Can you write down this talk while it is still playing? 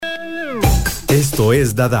Esto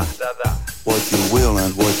es Dadá. What you will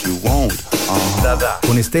and what you won't. Dadá.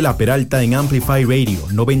 Con Estela Peralta en Amplify Radio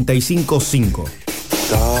 95.5.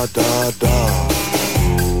 Da, da, da.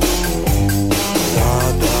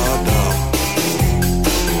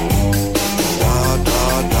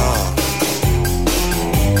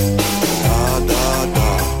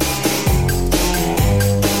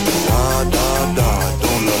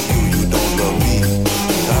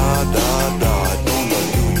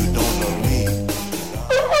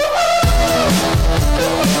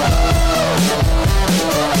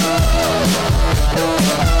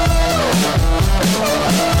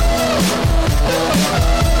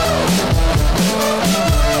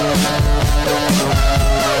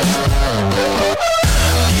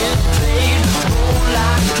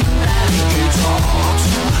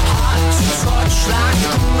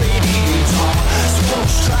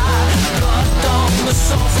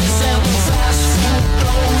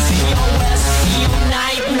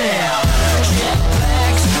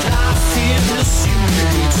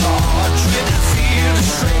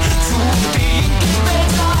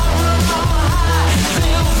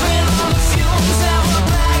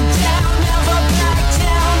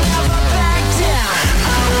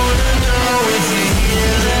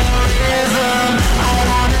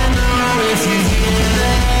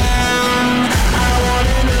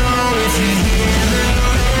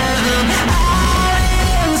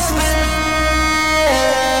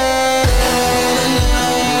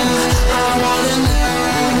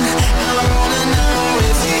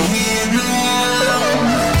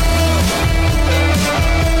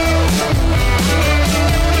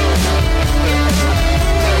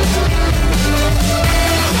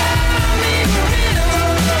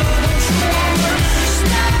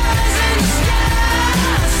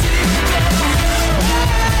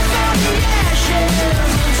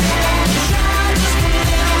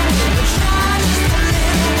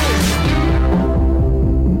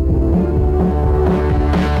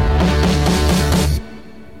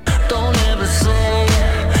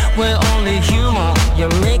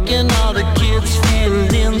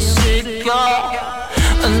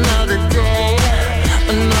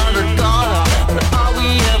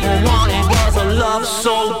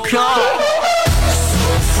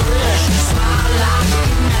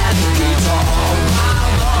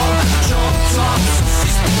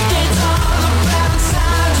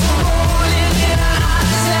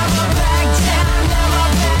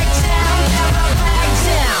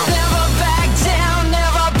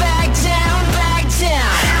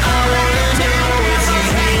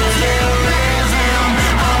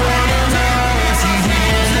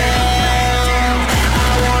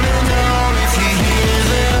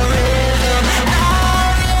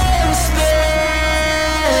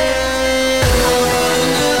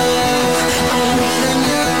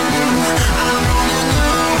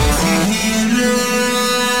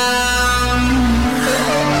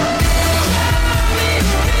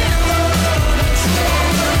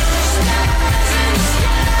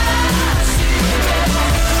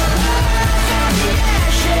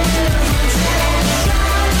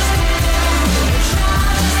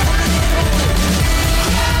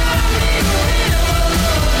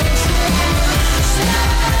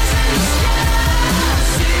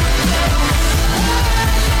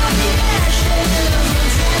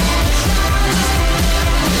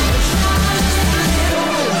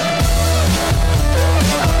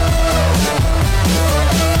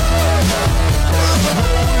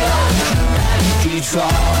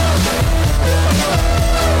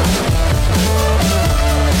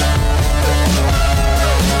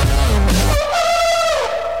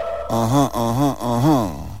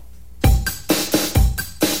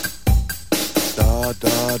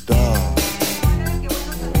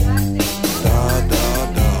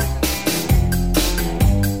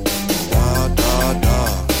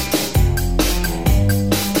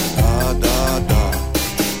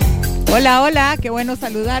 Hola, hola, qué bueno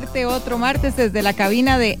saludarte otro martes desde la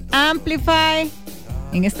cabina de Amplify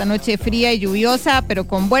en esta noche fría y lluviosa, pero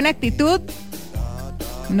con buena actitud.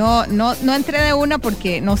 No entré de una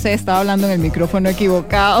porque, no sé, estaba hablando en el micrófono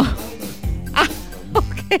equivocado. Ah,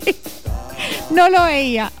 ok. No lo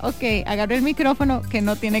veía. Ok, agarré el micrófono que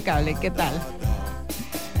no tiene cable. ¿Qué tal?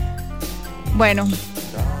 Bueno,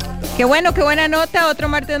 qué bueno, qué buena nota. Otro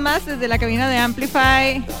martes más desde la cabina de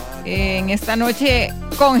Amplify en esta noche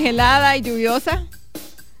congelada y lluviosa.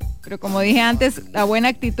 Pero como dije antes, la buena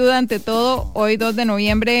actitud ante todo. Hoy 2 de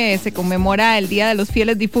noviembre se conmemora el Día de los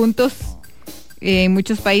Fieles Difuntos. En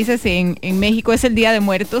muchos países, en México es el Día de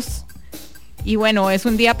Muertos. Y bueno, es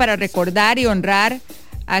un día para recordar y honrar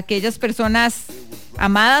a aquellas personas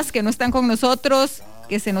amadas que no están con nosotros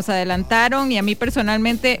que se nos adelantaron, y a mí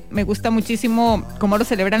personalmente me gusta muchísimo cómo lo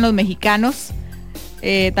celebran los mexicanos,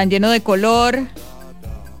 tan lleno de color,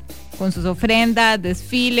 con sus ofrendas,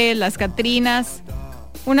 desfiles, las catrinas.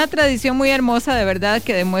 Una tradición muy hermosa, de verdad,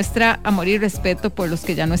 que demuestra amor y respeto por los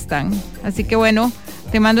que ya no están. Así que bueno,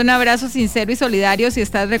 te mando un abrazo sincero y solidario si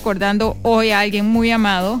estás recordando hoy a alguien muy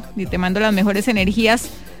amado, y te mando las mejores energías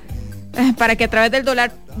para que a través del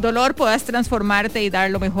dolor puedas transformarte y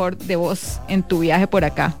dar lo mejor de vos en tu viaje por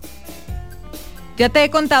acá. Ya te he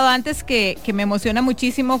contado antes que me emociona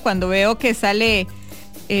muchísimo cuando veo que sale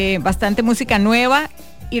bastante música nueva,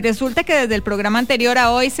 y resulta que desde el programa anterior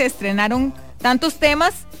a hoy se estrenaron tantos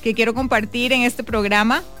temas que quiero compartir en este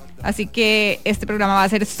programa, así que este programa va a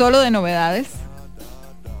ser solo de novedades.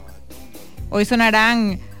 Hoy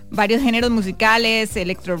sonarán varios géneros musicales: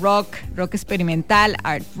 electro rock, rock experimental,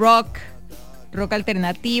 art rock, rock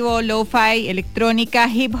alternativo, lo-fi, electrónica,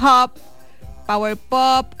 hip hop, power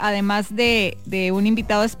pop, además de un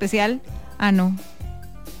invitado especial. No,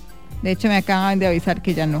 de hecho me acaban de avisar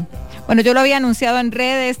que ya no. Bueno, yo lo había anunciado en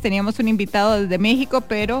redes, teníamos un invitado desde México,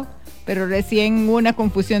 pero recién hubo una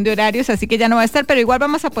confusión de horarios, así que ya no va a estar, pero igual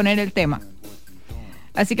vamos a poner el tema.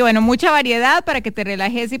 Así que bueno, mucha variedad para que te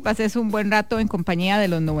relajes y pases un buen rato en compañía de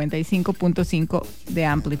los 95.5 de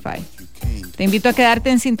Amplify. Te invito a quedarte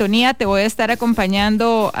en sintonía, te voy a estar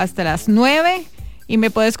acompañando hasta las 9 y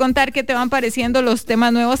me puedes contar qué te van pareciendo los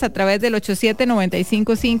temas nuevos a través del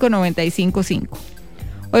 87-955-955.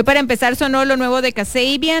 Hoy para empezar sonó lo nuevo de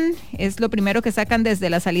Kasabian, es lo primero que sacan desde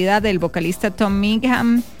la salida del vocalista Tom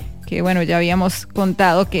Mingham, que bueno, ya habíamos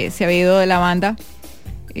contado que se había ido de la banda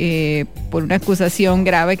por una acusación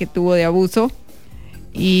grave que tuvo de abuso.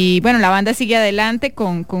 Y bueno, la banda sigue adelante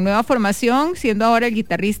con nueva formación, siendo ahora el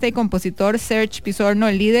guitarrista y compositor Serge Pisorno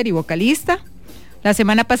el líder y vocalista. La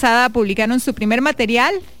semana pasada publicaron su primer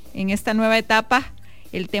material en esta nueva etapa.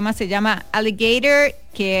 El tema se llama Alligator,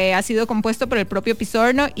 que ha sido compuesto por el propio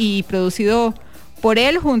Pisorno y producido por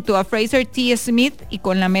él junto a Fraser T. Smith, y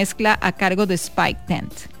con la mezcla a cargo de Spike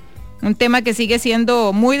Tent. Un tema que sigue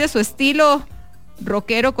siendo muy de su estilo,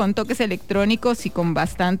 rockero con toques electrónicos y con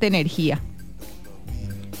bastante energía.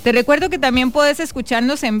 Te recuerdo que también puedes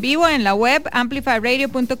escucharnos en vivo en la web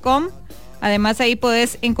amplifyradio.com. Además ahí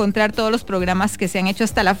puedes encontrar todos los programas que se han hecho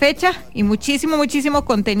hasta la fecha y muchísimo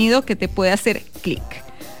contenido que te puede hacer clic.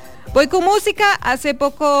 Voy con música. Hace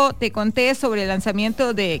poco te conté sobre el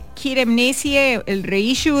lanzamiento de Kid Amnesia, el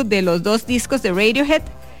reissue de los 2 discos de Radiohead,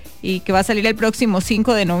 y que va a salir el próximo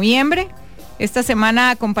 5 de noviembre. Esta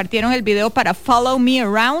semana compartieron el video para Follow Me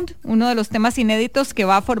Around, uno de los temas inéditos que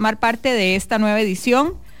va a formar parte de esta nueva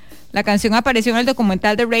edición. La canción apareció en el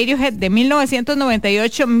documental de Radiohead de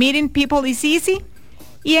 1998, Meeting People is Easy,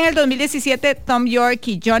 y en el 2017 Tom York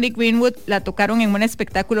y Johnny Greenwood la tocaron en un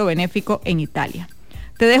espectáculo benéfico en Italia.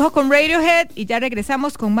 Te dejo con Radiohead y ya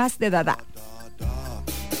regresamos con más de Dadá.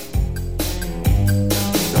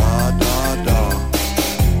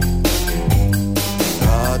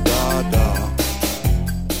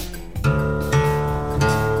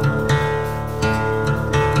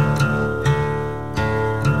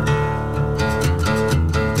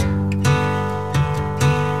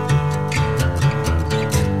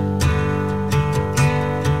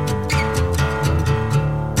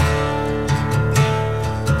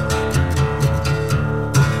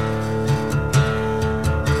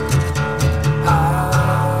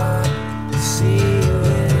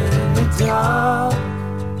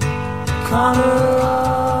 Corner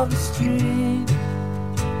of the street,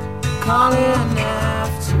 calling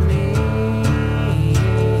after me.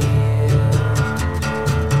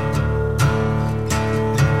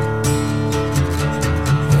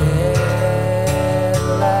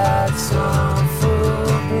 Headlights on full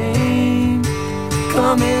beam,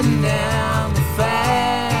 coming down the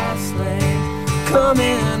fast lane,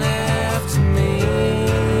 coming after me.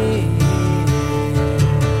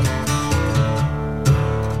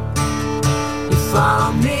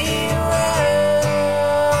 Follow me around.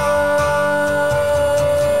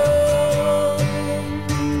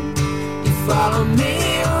 You follow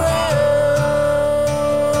me around.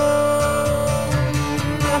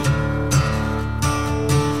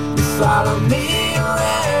 You follow me around.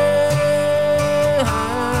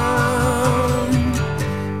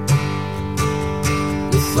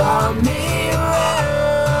 You follow me around.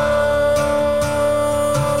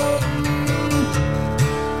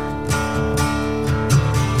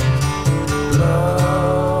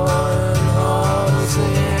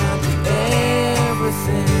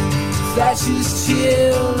 That's just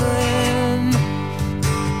children.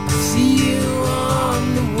 See you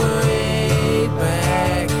on the way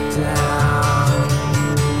back down.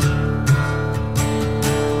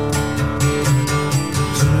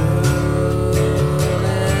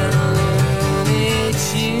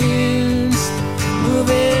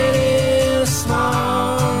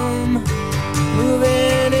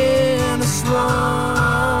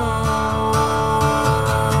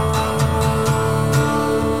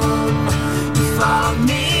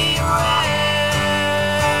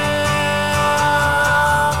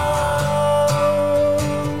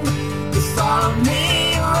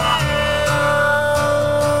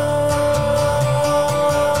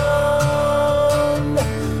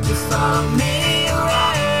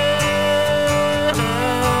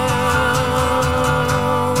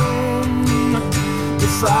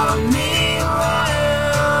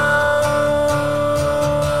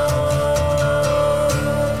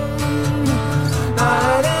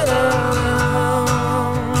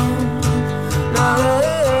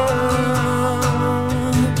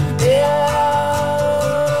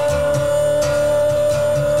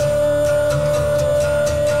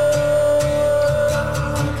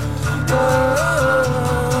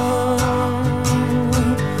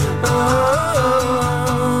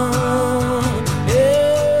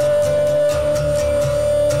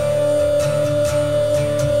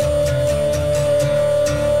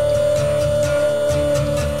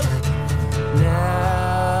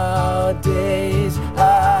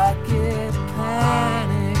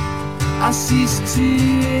 to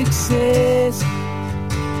exist.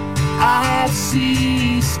 I have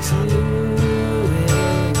ceased to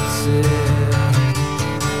exist.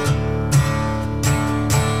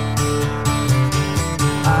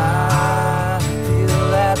 I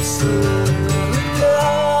feel absolutely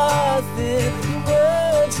nothing. The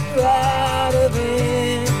words are out of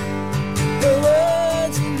it. The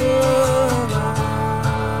words are not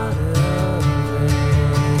out of it.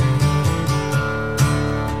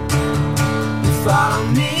 You follow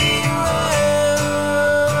me around.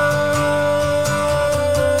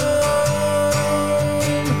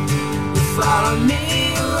 You follow me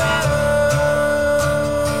around.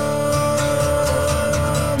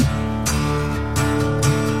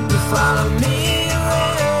 You follow me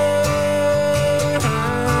around.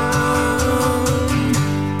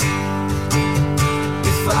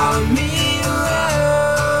 You follow me around.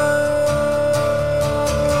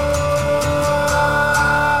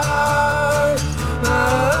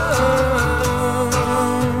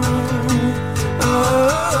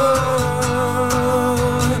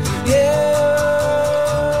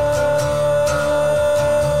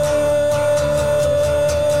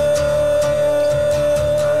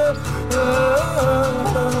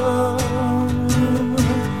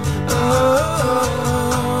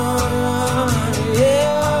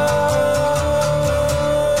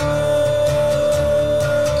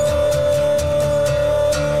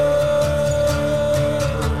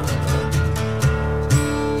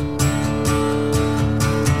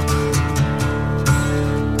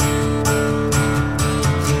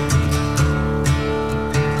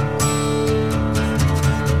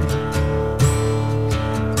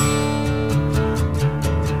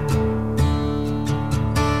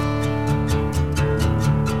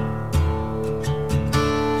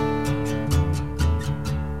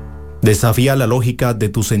 Desafía la lógica de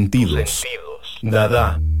tus sentidos.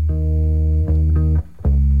 Dadá.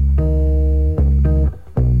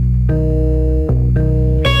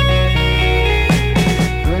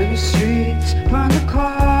 Run the streets, run the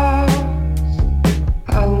cars.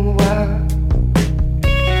 Oh, wow.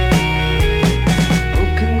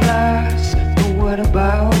 Broken glass, but what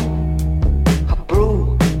about a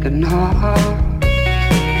broken heart?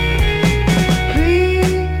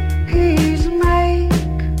 Please make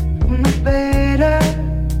me better.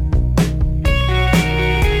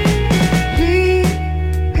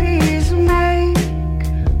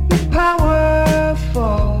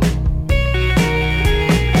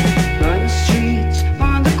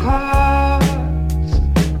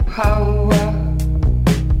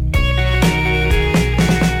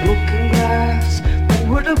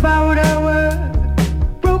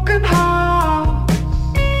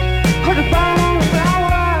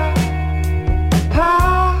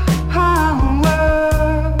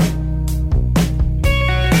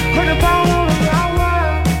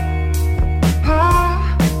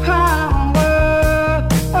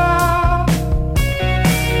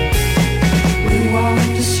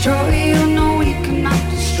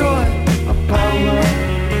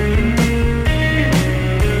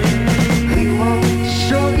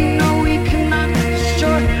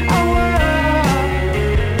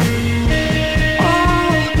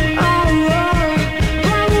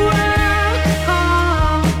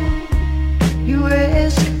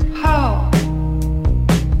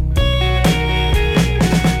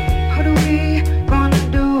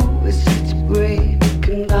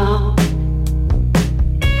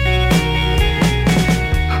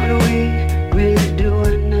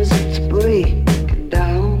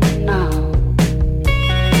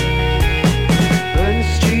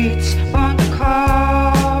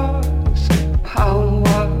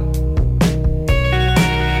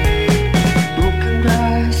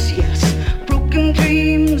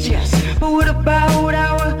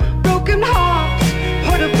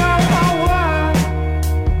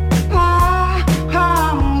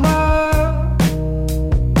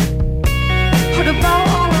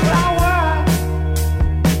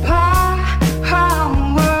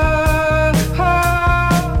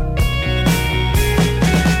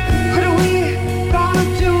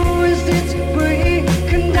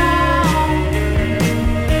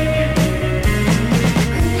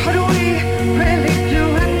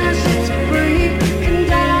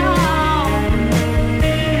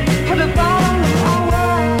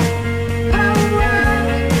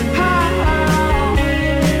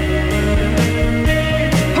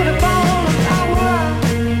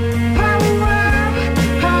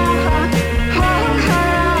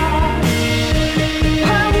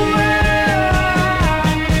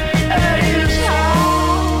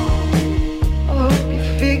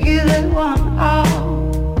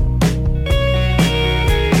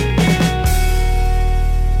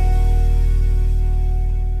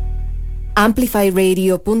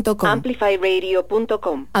 Amplifyradio.com.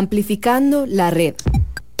 Amplifyradio.com. Amplificando la red.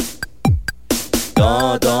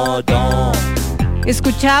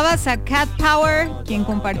 Escuchabas a Cat Power, quien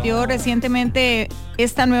compartió recientemente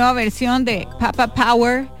esta nueva versión de Papa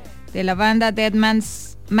Power de la banda Dead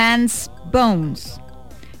Man's Bones.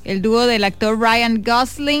 El dúo del actor Ryan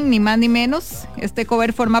Gosling, ni más ni menos. Este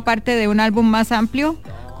cover forma parte de un álbum más amplio,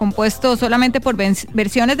 compuesto solamente por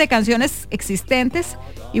versiones de canciones existentes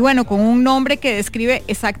y bueno, con un nombre que describe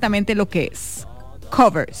exactamente lo que es: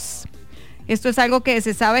 covers. Esto es algo que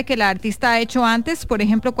se sabe que la artista ha hecho antes, por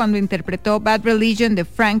ejemplo, cuando interpretó Bad Religion de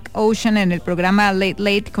Frank Ocean en el programa Late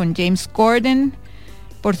Late con James Corden.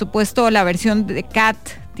 Por supuesto, la versión de Cat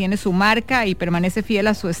tiene su marca y permanece fiel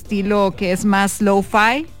a su estilo, que es más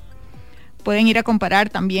lo-fi. Pueden ir a comparar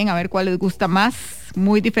también a ver cuál les gusta más.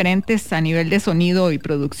 Muy diferentes a nivel de sonido y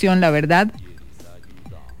producción, la verdad.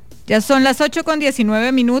 Ya son las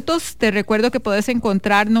 8:19. Te recuerdo que puedes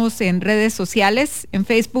encontrarnos en redes sociales, en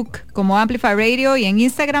Facebook como Amplify Radio y en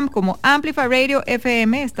Instagram como Amplify Radio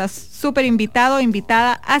FM. Estás súper invitado,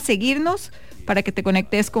 invitada a seguirnos para que te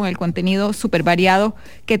conectes con el contenido súper variado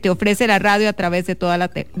que te ofrece la radio a través de toda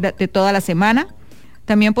la semana.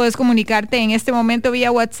 También puedes comunicarte en este momento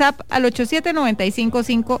vía WhatsApp al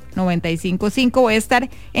 87-955-955. Voy a estar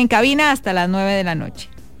en cabina hasta las 9 de la noche.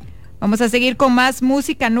 Vamos a seguir con más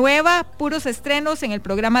música nueva, puros estrenos en el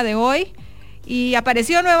programa de hoy. Y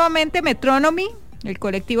apareció nuevamente Metronomy, el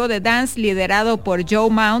colectivo de dance liderado por Joe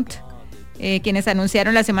Mount, quienes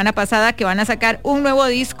anunciaron la semana pasada que van a sacar un nuevo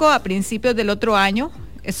disco a principios del otro año.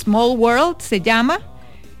 Small World se llama.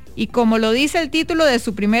 Y como lo dice el título de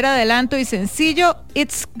su primer adelanto y sencillo,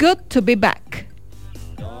 It's Good to Be Back.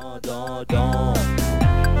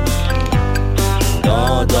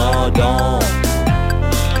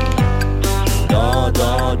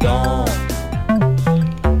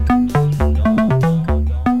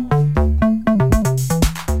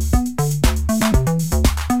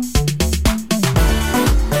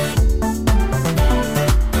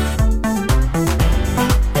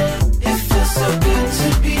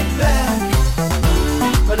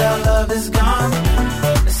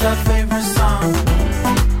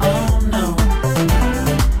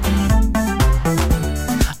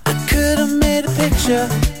 To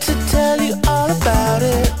tell you all about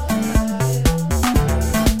it.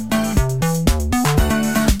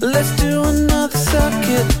 Let's do another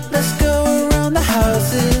circuit. Let's go around the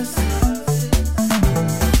houses.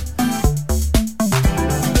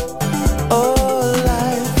 Oh,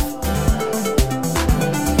 life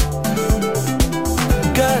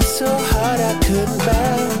got so hard I couldn't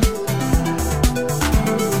bear.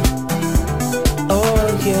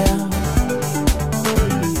 Oh, yeah.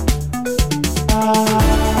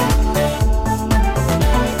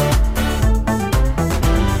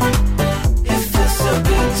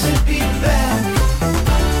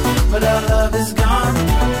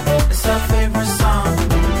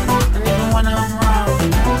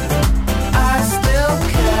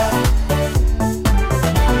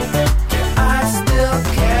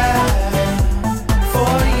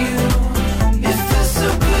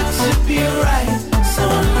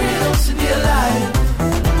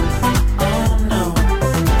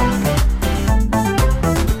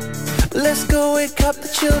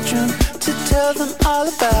 Children to tell them all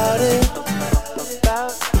about it.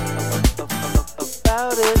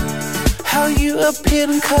 About it. How you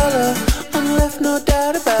appeared in color and left no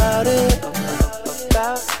doubt about it.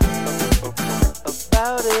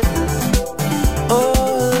 About it.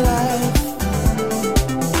 Oh, life.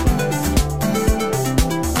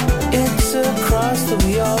 It's a cross that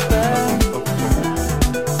we all bear.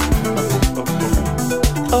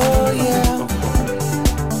 Oh, yeah.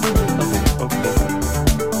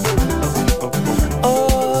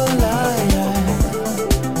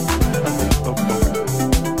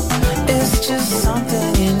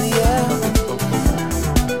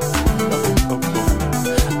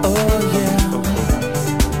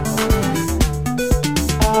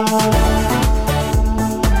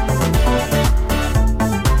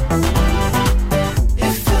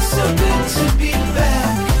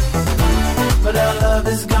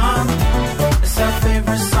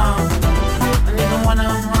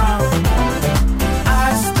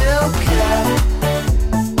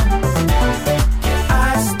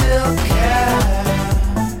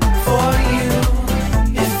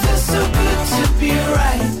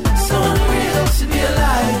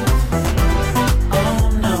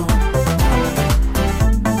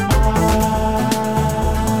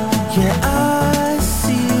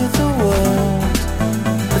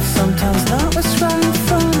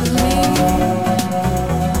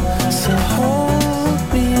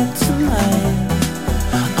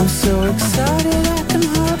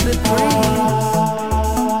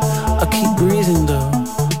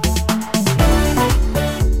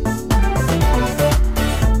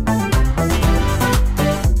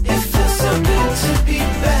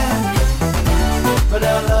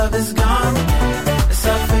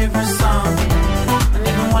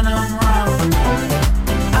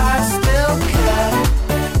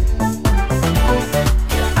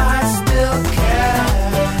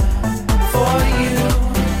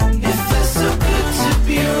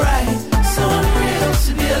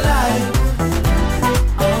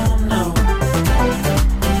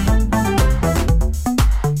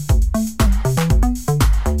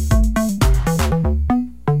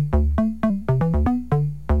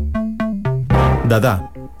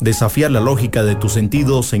 Dadá, desafiar la lógica de tus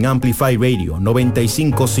sentidos en Amplify Radio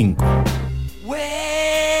 95.5.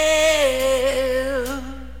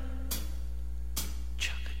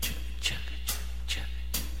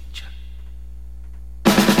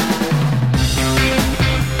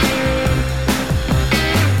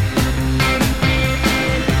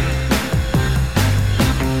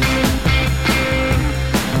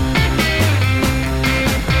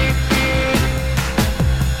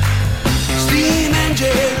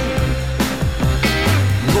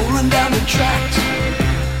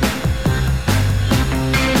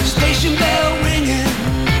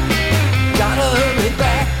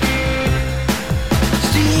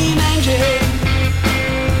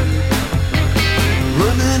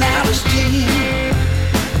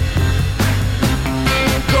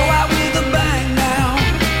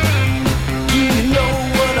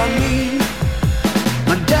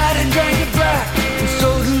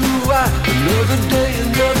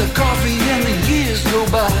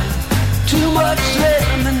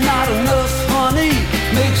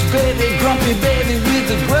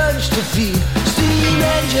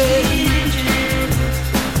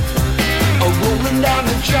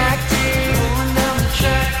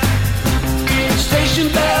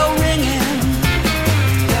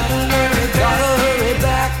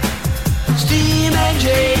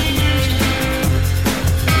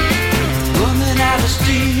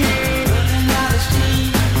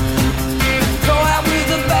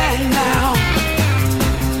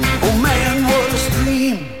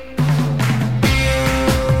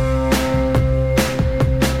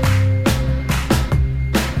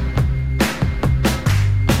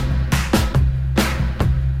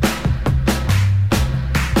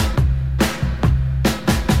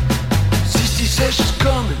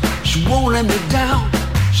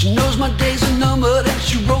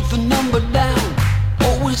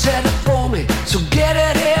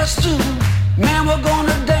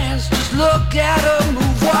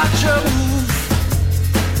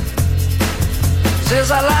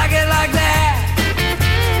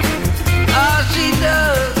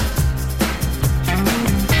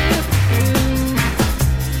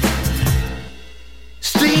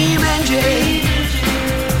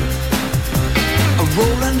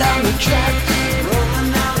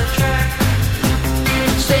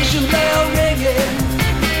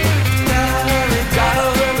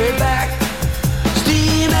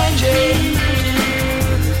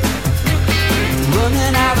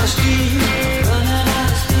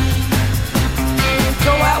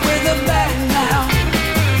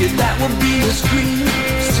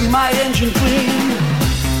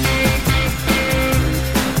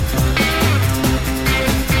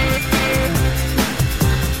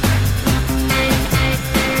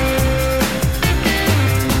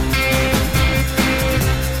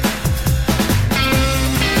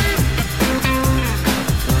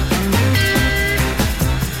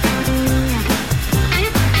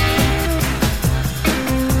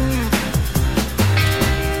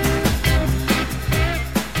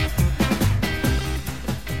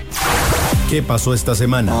 ¿Qué pasó esta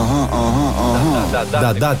semana?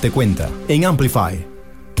 Dadá te cuenta en Amplify.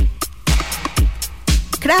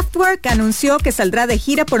 Kraftwerk anunció que saldrá de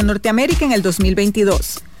gira por Norteamérica en el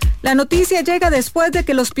 2022. La noticia llega después de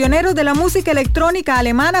que los pioneros de la música electrónica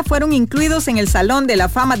alemana fueron incluidos en el Salón de la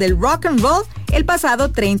Fama del Rock and Roll el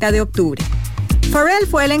pasado 30 de octubre. Pharrell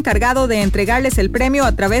fue el encargado de entregarles el premio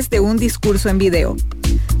a través de un discurso en video.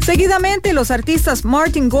 Seguidamente, los artistas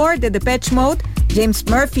Martin Gore de Depeche Mode, James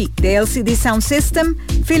Murphy de LCD Sound System,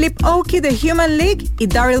 Philip Oakey de Human League y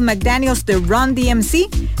Daryl McDaniels de Run DMC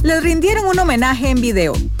les rindieron un homenaje en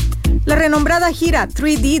video. La renombrada gira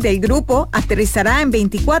 3D del grupo aterrizará en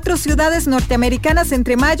 24 ciudades norteamericanas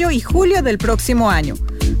entre mayo y julio del próximo año,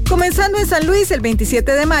 comenzando en San Luis el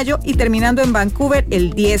 27 de mayo y terminando en Vancouver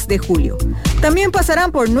el 10 de julio. También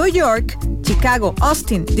pasarán por New York, Chicago,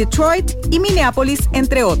 Austin, Detroit y Minneapolis,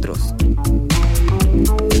 entre otros.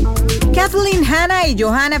 Kathleen Hanna y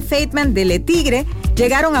Johanna Feitman de Le Tigre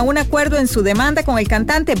llegaron a un acuerdo en su demanda con el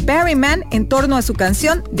cantante Barry Mann en torno a su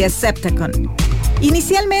canción Decepticon.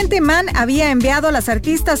 Inicialmente, Mann había enviado a las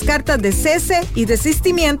artistas cartas de cese y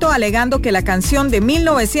desistimiento alegando que la canción de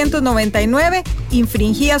 1999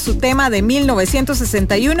 infringía su tema de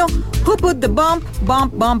 1961, Who Put the Bump,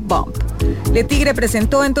 Bump, Bump, Bump. Le Tigre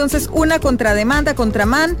presentó entonces una contrademanda contra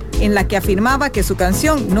Mann en la que afirmaba que su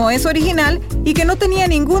canción no es original y que no tenía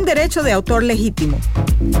ningún derecho de autor legítimo.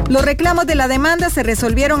 Los reclamos de la demanda se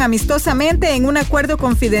resolvieron amistosamente en un acuerdo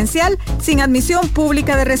confidencial sin admisión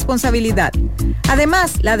pública de responsabilidad.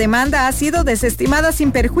 Además, la demanda ha sido desestimada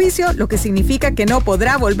sin perjuicio, lo que significa que no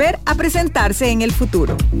podrá volver a presentarse en el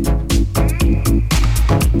futuro.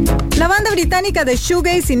 La banda británica de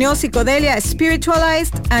shoegaze y neopsicodelia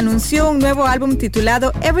Spiritualized anunció un nuevo álbum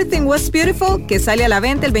titulado Everything Was Beautiful, que sale a la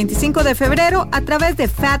venta el 25 de febrero a través de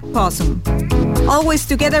Fat Possum. Always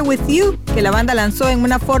Together With You, que la banda lanzó en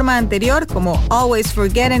una forma anterior como Always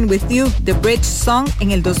Forgetting With You, The Bridge Song, en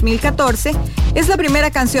el 2014, es la primera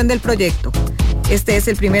canción del proyecto. Este es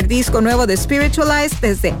el primer disco nuevo de Spiritualized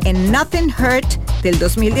desde And Nothing Hurt del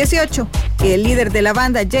 2018, que el líder de la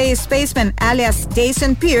banda Jay Spaceman, alias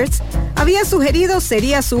Jason Pierce, había sugerido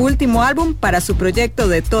sería su último álbum para su proyecto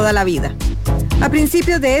de toda la vida. A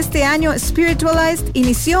principios de este año, Spiritualized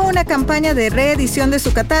inició una campaña de reedición de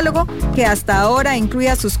su catálogo que hasta ahora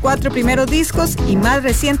incluía sus 4 primeros discos y más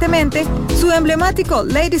recientemente su emblemático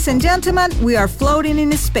Ladies and Gentlemen, We Are Floating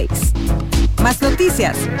in Space. Más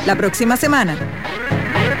noticias la próxima semana.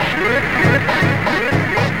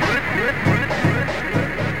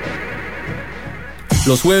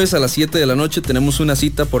 Los jueves a las 7 de la noche tenemos una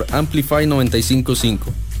cita por Amplify 95.5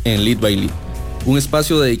 en Lead by Lead. Un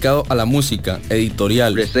espacio dedicado a la música,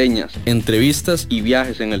 editorial, reseñas, entrevistas y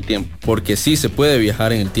viajes en el tiempo. Porque sí se puede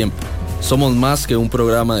viajar en el tiempo. Somos más que un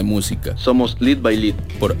programa de música. Somos Lead by Lead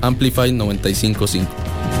por Amplify 95.5.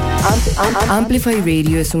 Amplify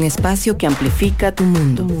Radio es un espacio que amplifica tu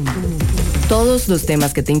mundo. Todos los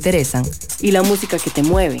temas que te interesan y la música que te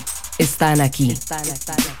mueve están aquí.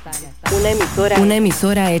 Una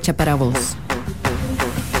emisora hecha para vos.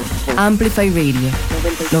 Amplify Radio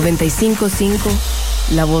 95.5,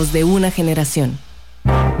 la voz de una generación.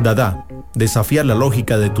 Dadá, desafiar la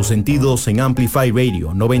lógica de tus sentidos en Amplify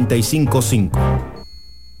Radio 95.5.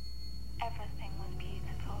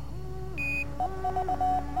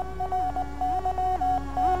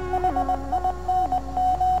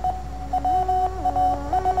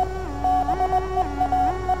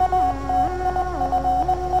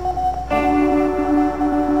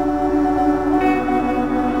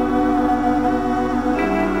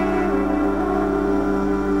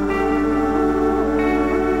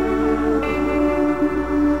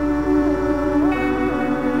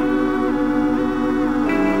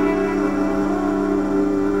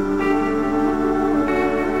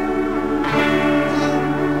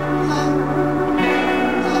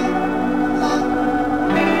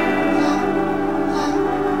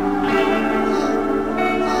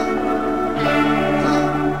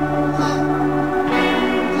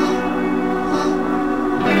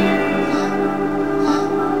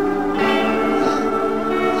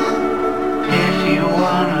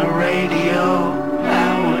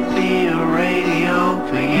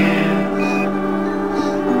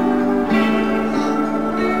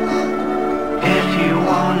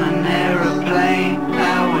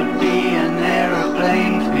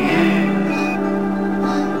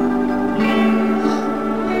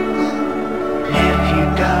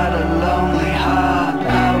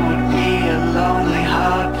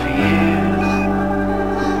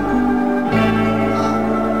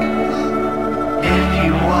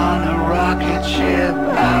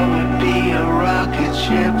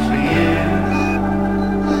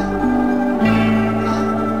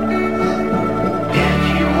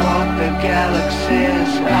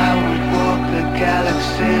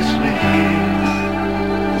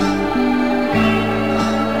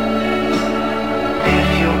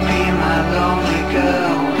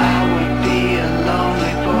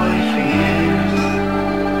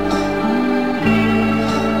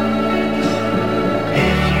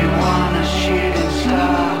 Shooting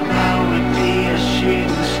star, I would be a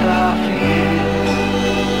shooting star.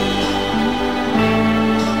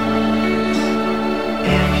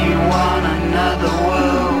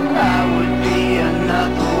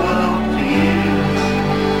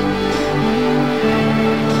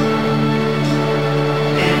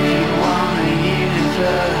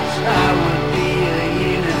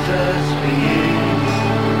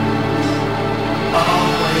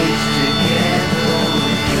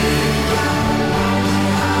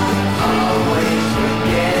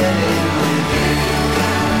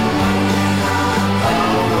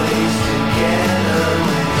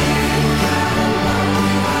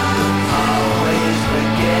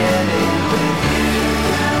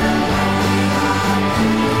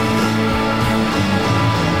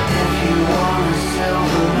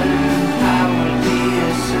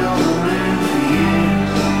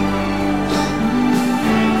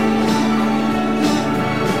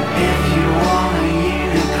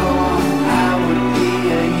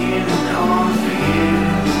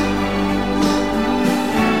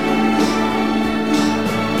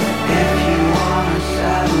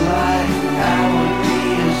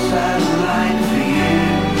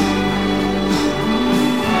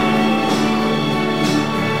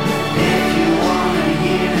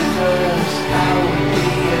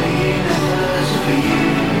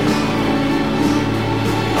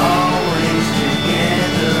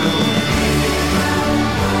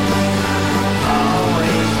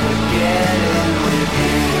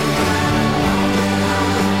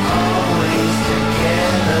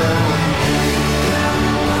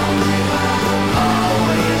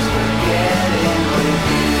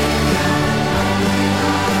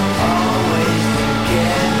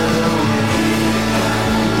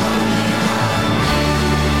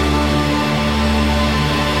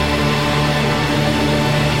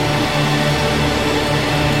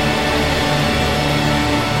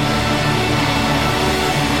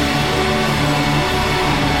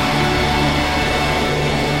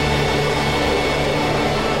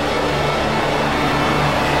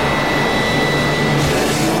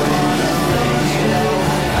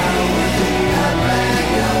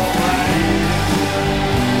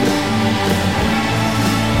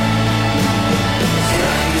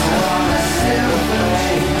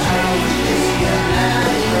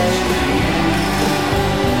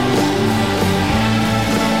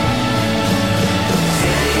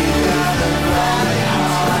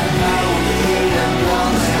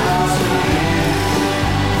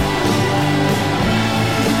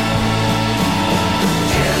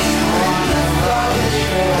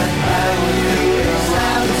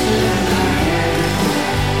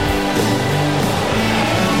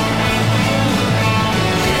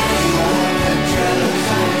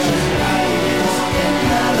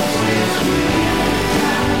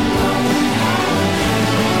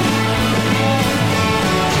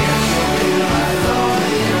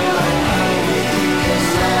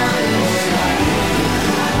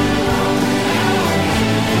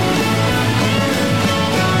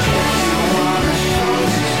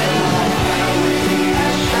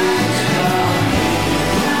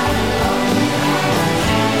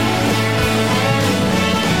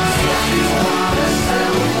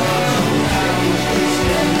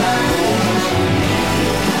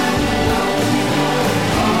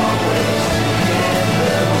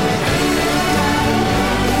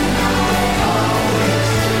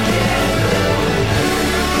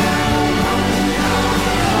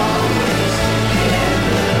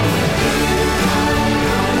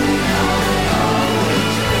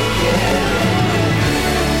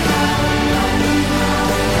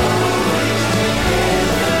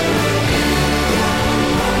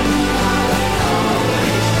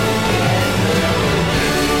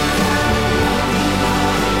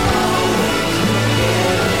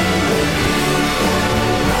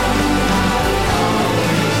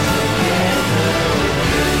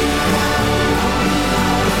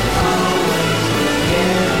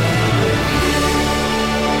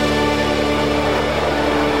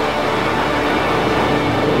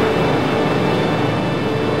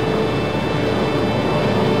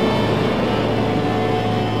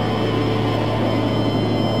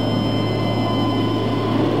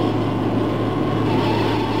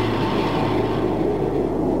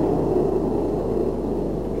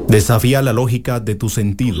 Desafía la lógica de tus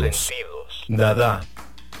sentidos. Dadá.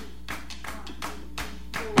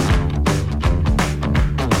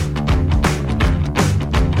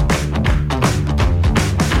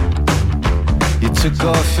 You took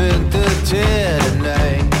off in the dead of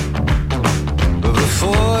night, but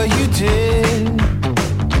before you did,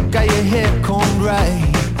 got your hair combed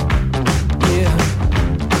right. Yeah,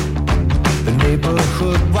 the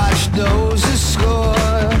neighborhood watch knows the score,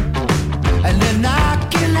 and they're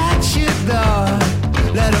knocking at your door.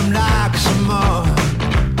 Let them knock some more.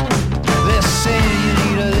 They're saying you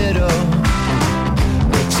need a little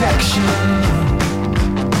protection,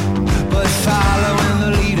 but following the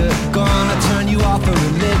leader gonna turn you off a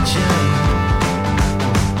religion.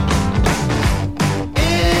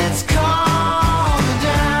 It's calming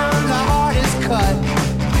down, the heart is cut.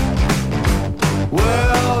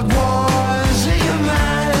 World wars in your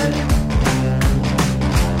mind.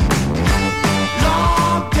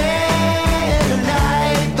 Long day and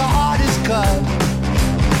night, the heart is cut.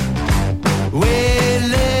 We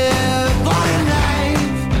live for the night.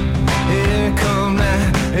 Here it come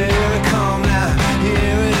now, here it come now.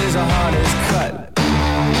 Here it is, the heart is cut.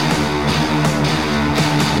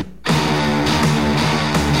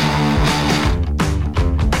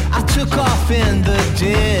 I took off in the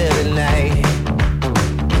dead of night,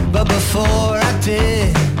 but before I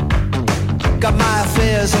did, got my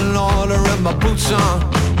affairs in order and my boots on.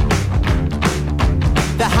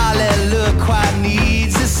 The hallelujah quite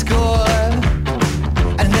needs a score,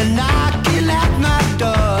 and they're knocking at my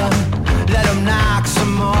door. Let them knock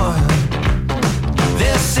some more.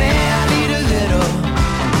 They'll say I need a little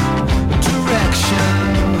direction,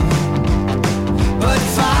 but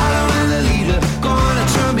following the leader gonna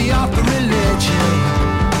turn me off the religion.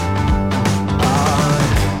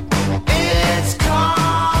 It's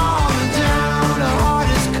calming down, the heart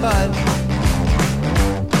is cut.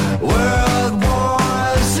 World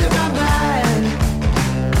wars in my mind.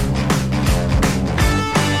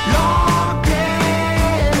 Long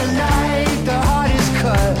day and night, the heart is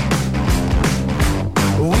cut.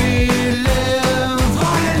 We live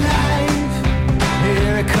for the life.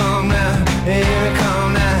 Here it come now, here it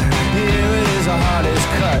come now. Here it is, the heart is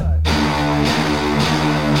cut.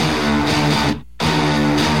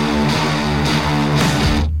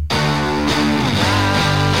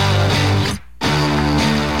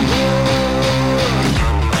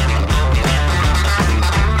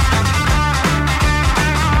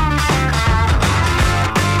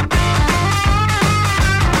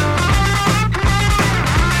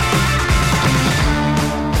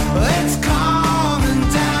 It's calming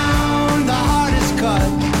down, the heart is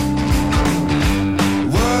cut.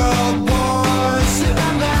 World wars in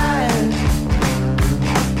my mind.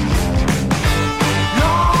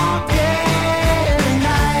 Long day and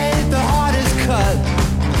night, the heart is cut.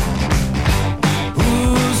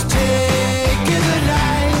 Who's taking the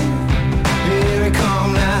night? Here it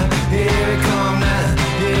come now, here it come now.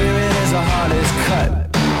 Here it is, the heart is cut.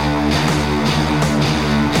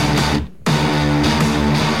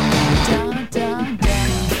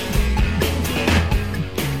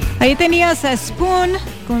 Ahí tenías a Spoon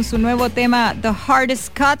con su nuevo tema The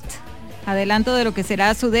Hardest Cut, adelanto de lo que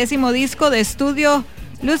será su 10º disco de estudio,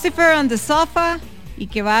 Lucifer on the Sofa, y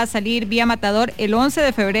que va a salir vía Matador el 11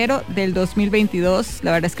 de febrero del 2022.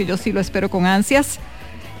 La verdad es que yo sí lo espero con ansias.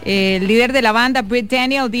 El líder de la banda, Britt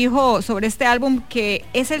Daniel, dijo sobre este álbum que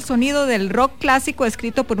es el sonido del rock clásico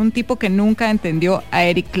escrito por un tipo que nunca entendió a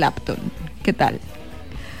Eric Clapton. ¿Qué tal?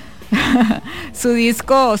 Su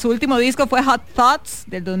último disco fue Hot Thoughts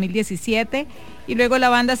del 2017, y luego la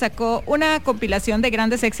banda sacó una compilación de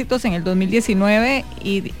grandes éxitos en el 2019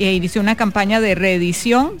 e inició una campaña de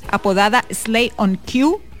reedición apodada Slay on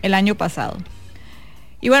Cue el año pasado.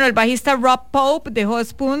 Y bueno, el bajista Rob Pope dejó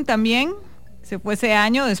Spoon también, se fue ese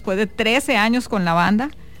año después de 13 años con la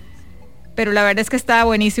banda, pero la verdad es que está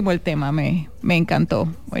buenísimo el tema, me encantó,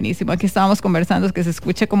 buenísimo. Aquí estábamos conversando, es que se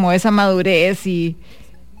escucha como esa madurez y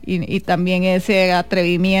también ese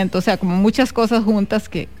atrevimiento, o sea, como muchas cosas juntas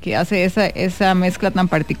que hace esa mezcla tan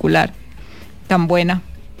particular, tan buena.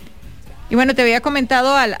 Y bueno, te había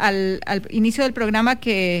comentado al inicio del programa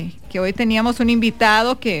que hoy teníamos un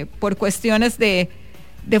invitado que por cuestiones de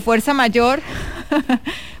fuerza mayor,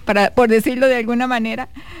 por decirlo de alguna manera,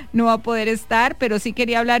 no va a poder estar, pero sí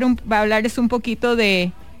quería hablarles un poquito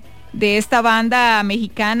de esta banda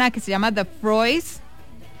mexicana que se llama The Froys.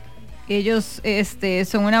 Ellos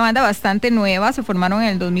son una banda bastante nueva, se formaron en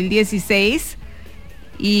el 2016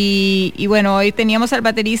 y bueno, hoy teníamos al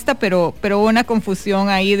baterista, pero hubo una confusión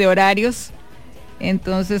ahí de horarios.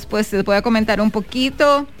 Entonces, pues les voy a comentar un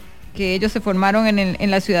poquito. que ellos se formaron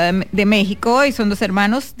en la Ciudad de México y son 2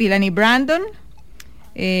 hermanos, Dylan y Brandon,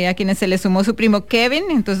 a quienes se les sumó su primo Kevin.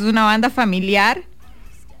 Entonces una banda familiar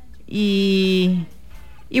y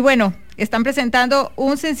bueno, están presentando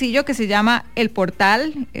un sencillo que se llama El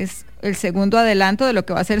Portal. Es el segundo adelanto de lo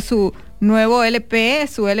que va a ser su nuevo LP,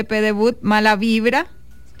 su LP debut, Mala Vibra.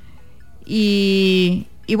 Y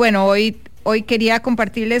bueno, hoy quería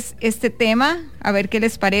compartirles este tema, a ver qué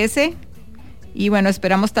les parece. Y bueno,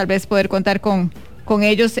 esperamos tal vez poder contar con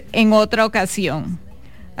ellos en otra ocasión.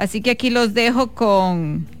 Así que aquí los dejo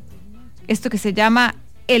con esto que se llama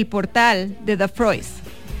El Portal de The Freud.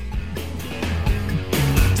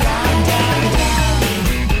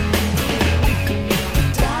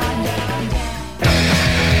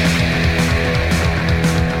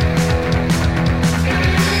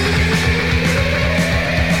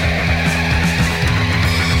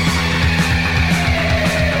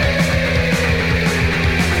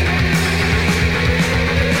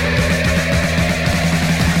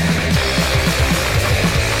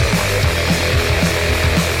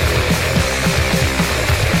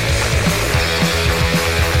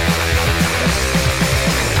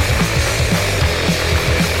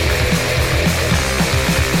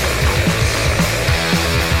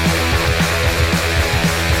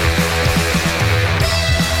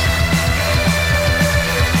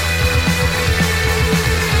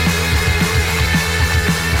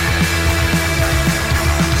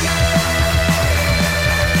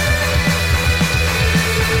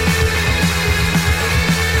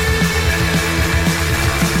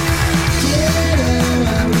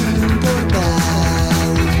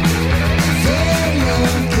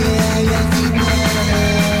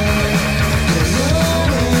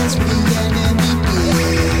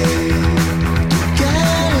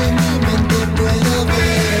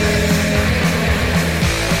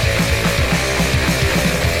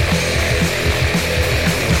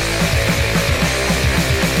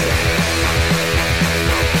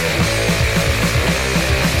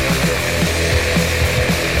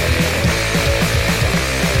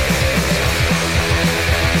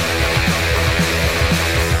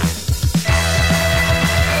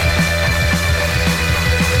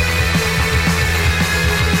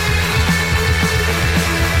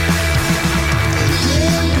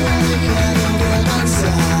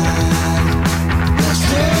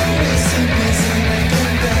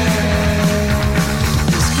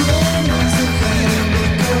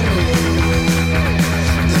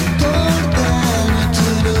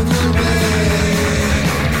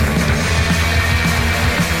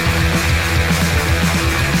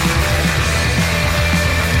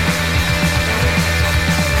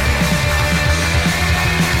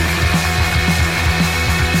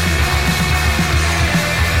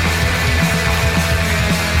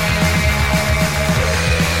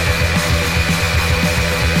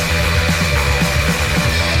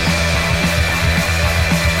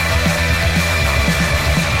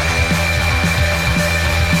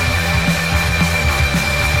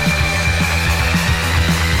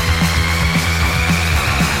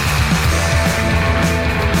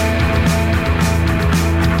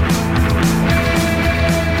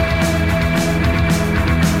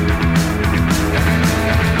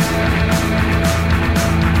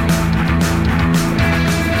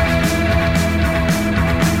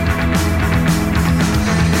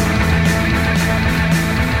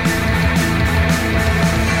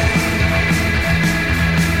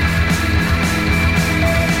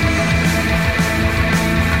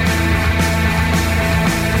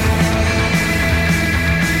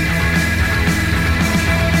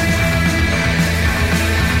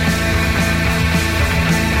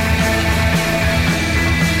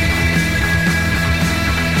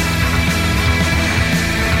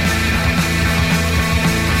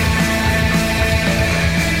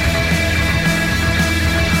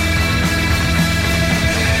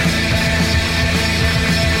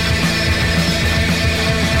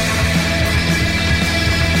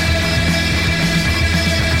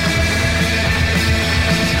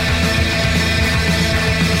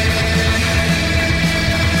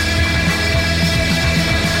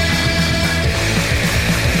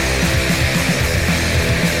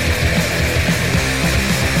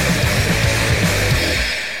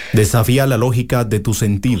 Desafía la lógica de tus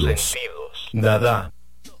sentidos. Dadá.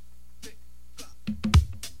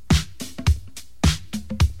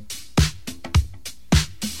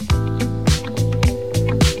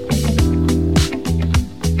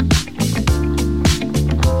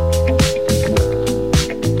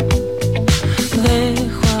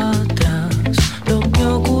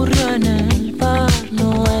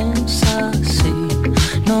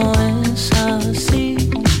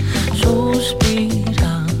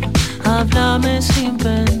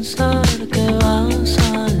 pensar que va a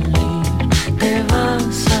salir, te va a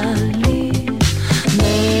salir.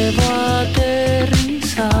 Debo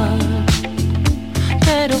aterrizar,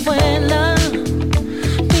 pero vuela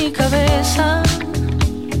mi cabeza.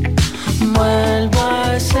 Vuelvo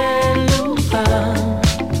a ese lugar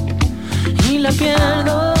y la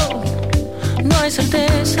pierdo. No hay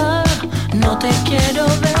certeza, no te quiero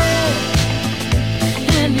ver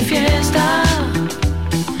en mi fiesta,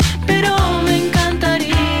 pero me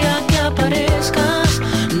encantaría que aparezcas.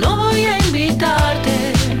 No voy a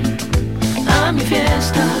invitarte a mi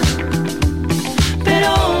fiesta,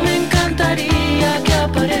 pero me encantaría que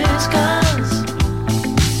aparezcas.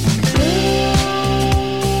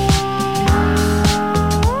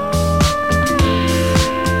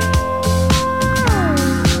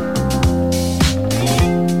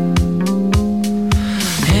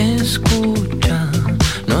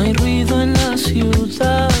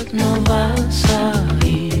 Ciudad, no vas a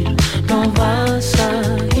ir, no vas a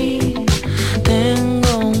ir.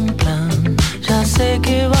 Tengo un plan, ya sé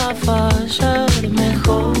que va a fallar.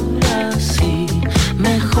 Mejor así,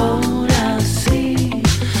 mejor así.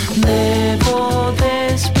 Debo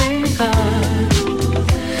despegar,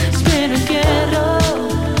 pero entierro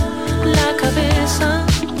la cabeza.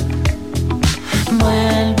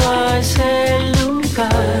 Vuelvo a ese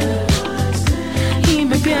lugar y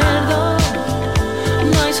me pierdo.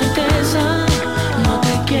 No hay certeza, no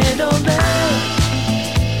te quiero ver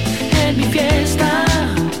en mi fiesta,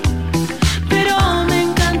 pero me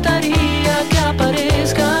encantaría que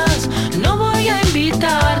aparezcas. No voy a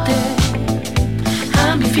invitarte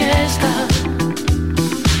a mi fiesta,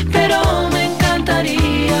 pero me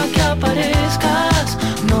encantaría que aparezcas.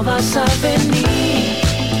 No vas a venir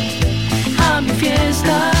a mi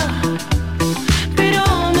fiesta, pero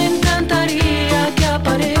me encantaría que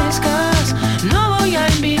aparezcas. No voy a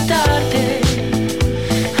invitarte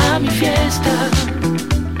a mi fiesta,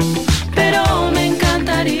 pero me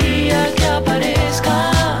encantaría que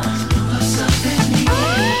aparezcas. No vas a venir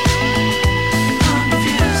a mi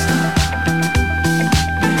fiesta.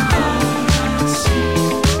 Mejor así,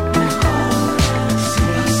 mejor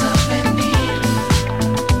así. Vas a venir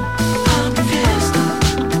a mi fiesta.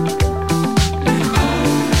 Mejor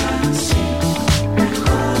así,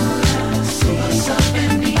 mejor así. Vas a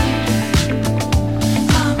venir.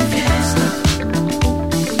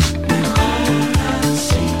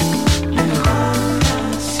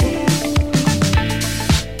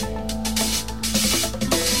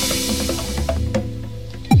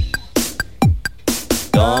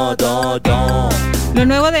 Lo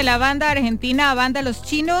nuevo de la banda argentina Banda Los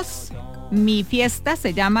Chinos, Mi Fiesta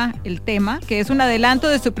se llama el tema, que es un adelanto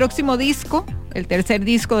de su próximo disco, el tercer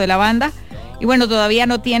disco de la banda. Y bueno, todavía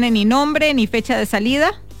no tiene ni nombre ni fecha de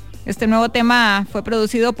salida. Este nuevo tema fue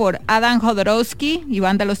producido por Adam Jodorowsky y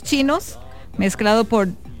Banda Los Chinos, mezclado por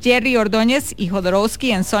Jerry Ordóñez y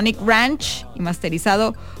Jodorowsky en Sonic Ranch y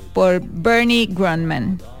masterizado por Bernie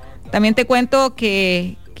Grundman. También te cuento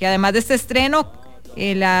que además de este estreno,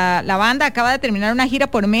 la banda acaba de terminar una gira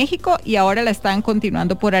por México y ahora la están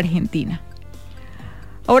continuando por Argentina.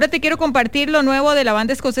 Ahora te quiero compartir lo nuevo de la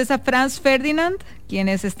banda escocesa Franz Ferdinand,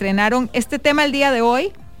 quienes estrenaron este tema el día de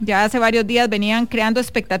hoy. Ya hace varios días venían creando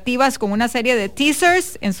expectativas con una serie de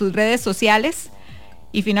teasers en sus redes sociales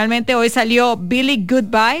y finalmente hoy salió Billy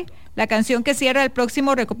Goodbye, la canción que cierra el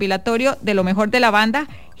próximo recopilatorio de lo mejor de la banda,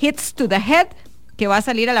 Hits to the Head, que va a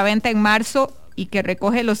salir a la venta en marzo y que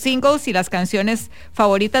recoge los singles y las canciones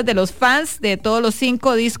favoritas de los fans de todos los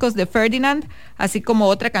 5 discos de Ferdinand, así como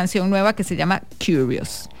otra canción nueva que se llama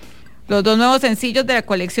Curious. Los 2 nuevos sencillos de la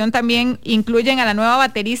colección también incluyen a la nueva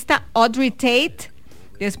baterista Audrey Tate,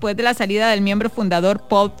 después de la salida del miembro fundador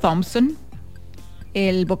Paul Thompson.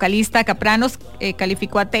 El vocalista Capranos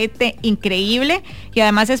calificó a Tate de increíble y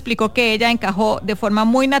además explicó que ella encajó de forma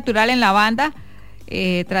muy natural en la banda,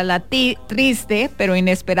 tras la triste pero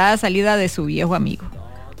inesperada salida de su viejo amigo.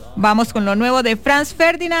 Vamos con lo nuevo de Franz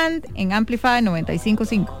Ferdinand en Amplify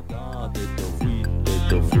 95.5.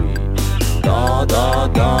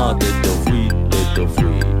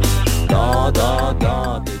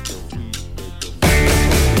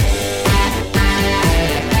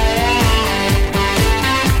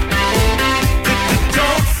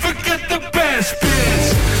 Don't forget the best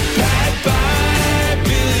bits. Bye bye,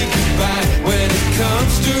 Billy, goodbye. When it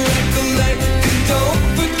comes to recollecting, don't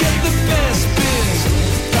forget the best bits.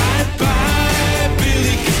 Bye bye,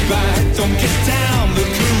 Billy, goodbye. Don't get down,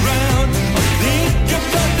 look around, or think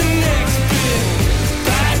about the next bit.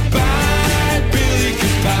 Bye bye, Billy,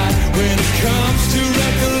 goodbye. When it comes to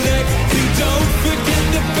recollecting.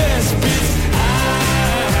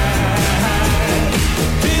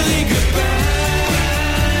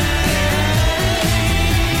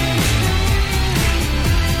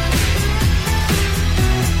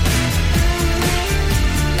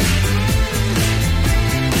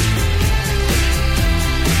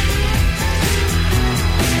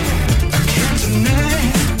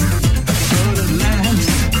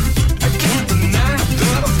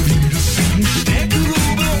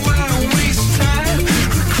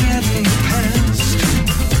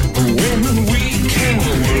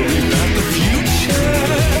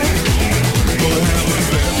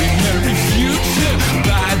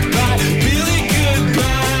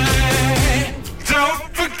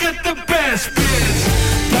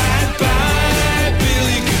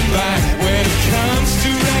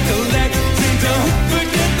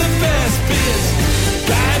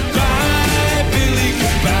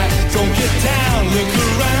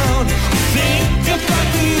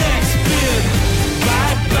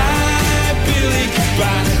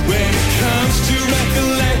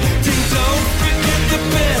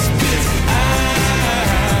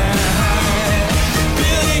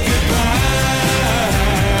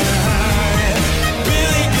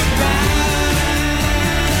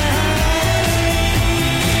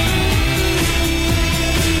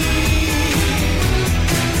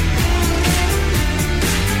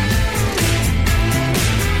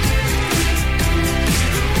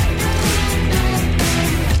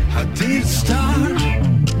 How did it start?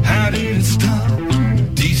 How did it stop?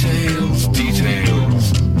 Details,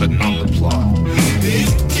 details, but not the plot.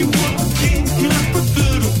 If you walk in, I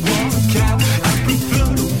prefer to walk out. I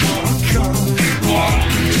prefer to walk on. Walk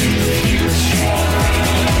into the future.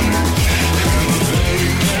 Have a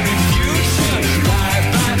very merry future. Bye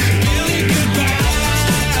bye, Billy, goodbye.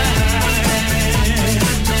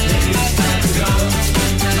 It's time to go. It's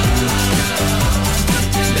time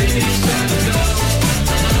to go. It's time to go.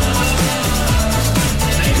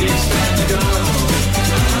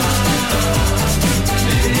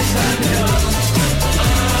 It's time to go.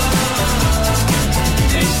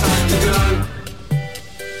 It's time to go.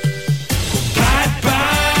 Bye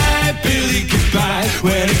bye, Billy, goodbye.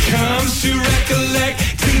 When it comes to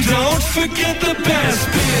recollecting, don't forget the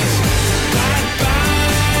best bits. Bye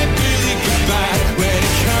bye, Billy, goodbye. When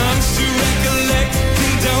it comes to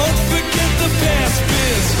recollecting, don't forget the best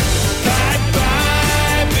bits. Bye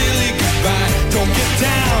bye, Billy, goodbye. Don't get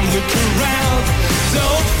down, look around.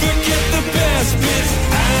 Don't forget the best bits.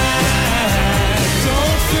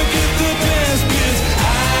 Don't forget the best bits.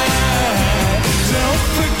 Don't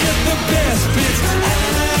forget the best bits.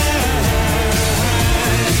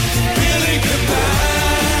 Billy, goodbye.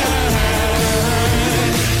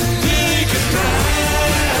 Billy, goodbye.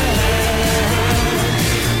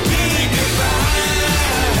 Billy, goodbye. Billy, goodbye.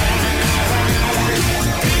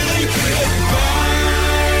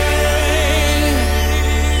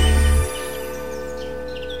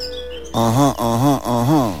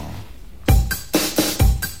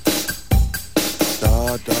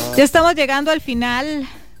 Ya estamos llegando al final,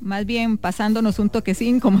 más bien pasándonos un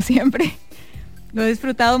toquecín como siempre. Lo he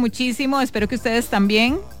disfrutado muchísimo, espero que ustedes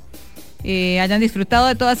también hayan disfrutado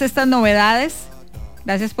de todas estas novedades.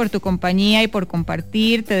 Gracias por tu compañía y por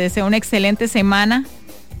compartir, te deseo una excelente semana.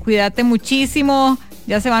 Cuídate muchísimo,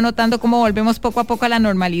 ya se va notando cómo volvemos poco a poco a la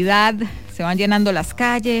normalidad, se van llenando las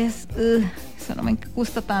calles, eso no me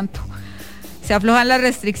gusta tanto. Se aflojan las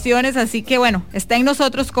restricciones, así que bueno, está en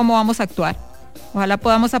nosotros cómo vamos a actuar. Ojalá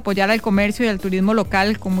podamos apoyar al comercio y al turismo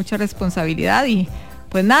local con mucha responsabilidad y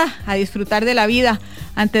pues nada, a disfrutar de la vida.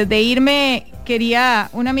 Antes de irme,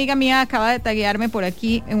 una amiga mía acaba de taguearme por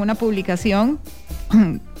aquí en una publicación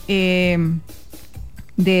de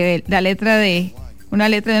una letra de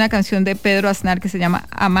una canción de Pedro Aznar que se llama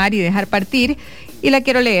Amar y Dejar Partir, y la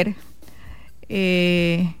quiero leer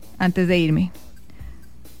antes de irme.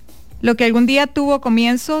 Lo que algún día tuvo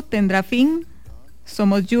comienzo tendrá fin.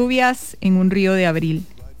 Somos lluvias en un río de abril.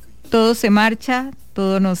 Todo se marcha,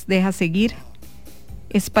 todo nos deja seguir.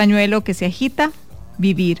 Es pañuelo que se agita,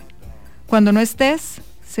 vivir. Cuando no estés,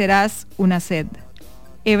 serás una sed.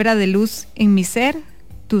 Hebra de luz en mi ser,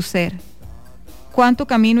 tu ser. Cuánto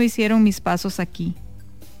camino hicieron mis pasos aquí.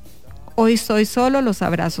 Hoy soy solo los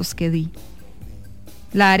abrazos que di.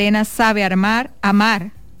 La arena sabe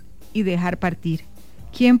amar y dejar partir.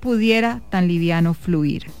 ¿Quién pudiera tan liviano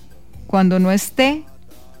fluir? Cuando no esté,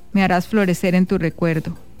 me harás florecer en tu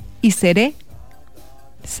recuerdo. Y seré.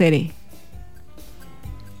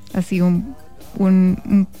 Así un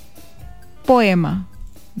poema,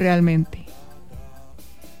 realmente.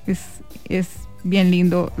 Es bien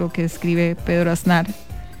lindo lo que escribe Pedro Aznar.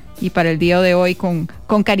 Y para el día de hoy con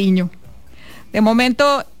cariño. De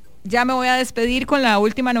momento, ya me voy a despedir con la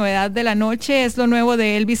última novedad de la noche. Es lo nuevo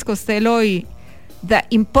de Elvis Costello y The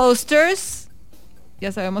Imposters.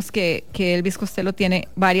 Ya sabemos que Elvis Costello tiene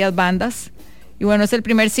varias bandas. Y bueno, es el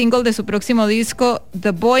primer single de su próximo disco, The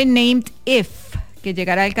Boy Named If, que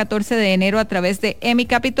llegará el 14 de enero a través de EMI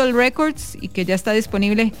Capitol Records y que ya está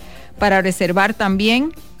disponible para reservar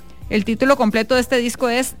también. El título completo de este disco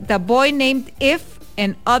es The Boy Named If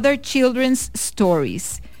and Other Children's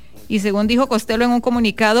Stories. Y según dijo Costello en un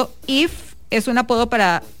comunicado, If es un apodo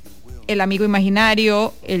para el amigo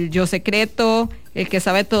imaginario, el yo secreto, el que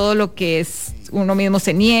sabe todo lo que es uno mismo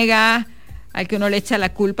se niega, al que uno le echa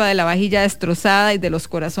la culpa de la vajilla destrozada y de los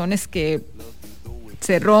corazones que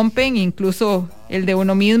se rompen, incluso el de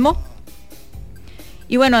uno mismo.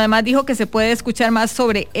 Y bueno, además dijo que se puede escuchar más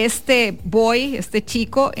sobre este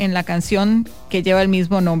chico, en la canción que lleva el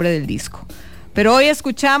mismo nombre del disco. Pero hoy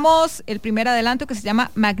escuchamos el primer adelanto que se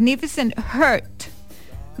llama Magnificent Hurt.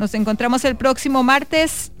 Nos encontramos el próximo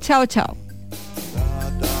martes. Chao, chao.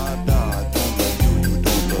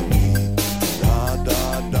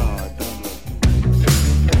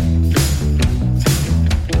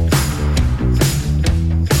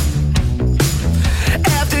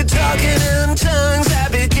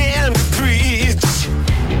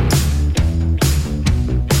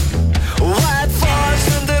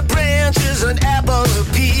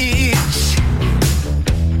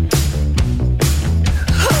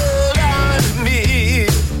 Hold on to me.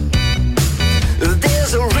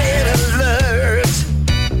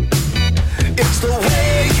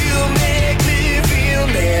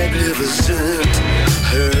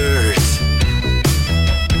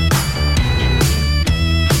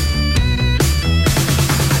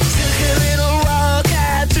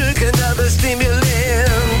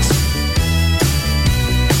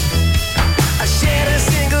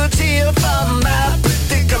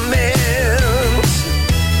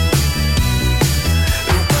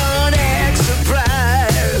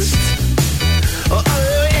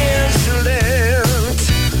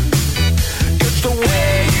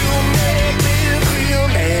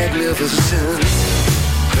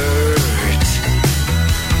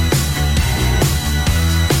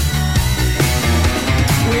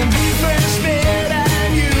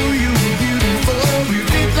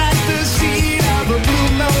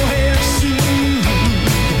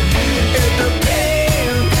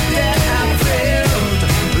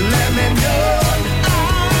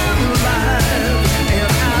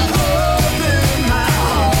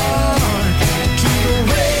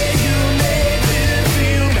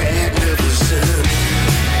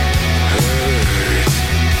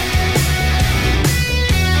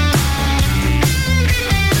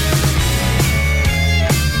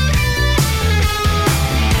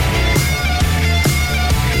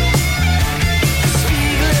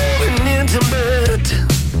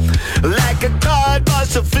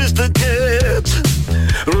 sophisticated.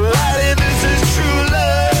 Riley, this is true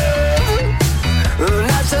love,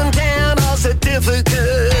 not some kind of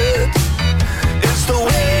certificate. It's the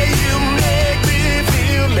way you make me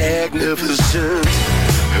feel magnificent.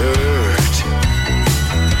 Hurt.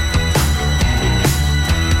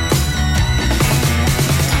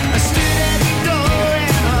 I stood at the door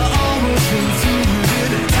and I almost went through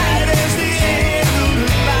it, tight as the end of the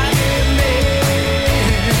body man.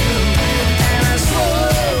 And I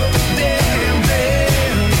swore damn bad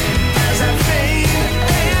as I fainted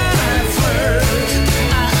and I flirt.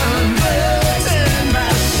 I unbuttoned my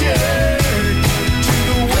shirt to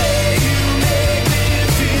the way you make me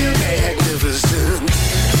feel magnificent.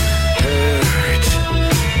 Hurt.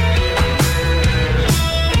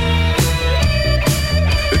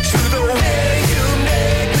 To the way you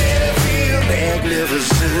make me feel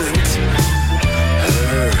magnificent.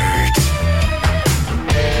 Hurt.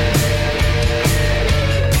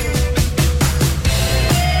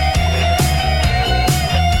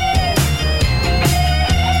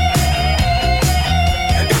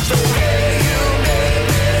 It's the way you make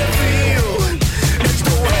me feel. It's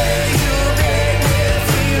the way you make me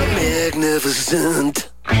feel magnificent.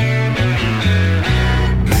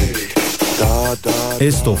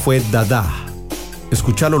 Esto fue Dadá.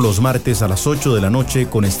 Escúchalo los martes a las 8 de la noche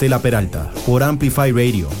con Estela Peralta por Amplify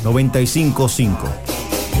Radio 95.5.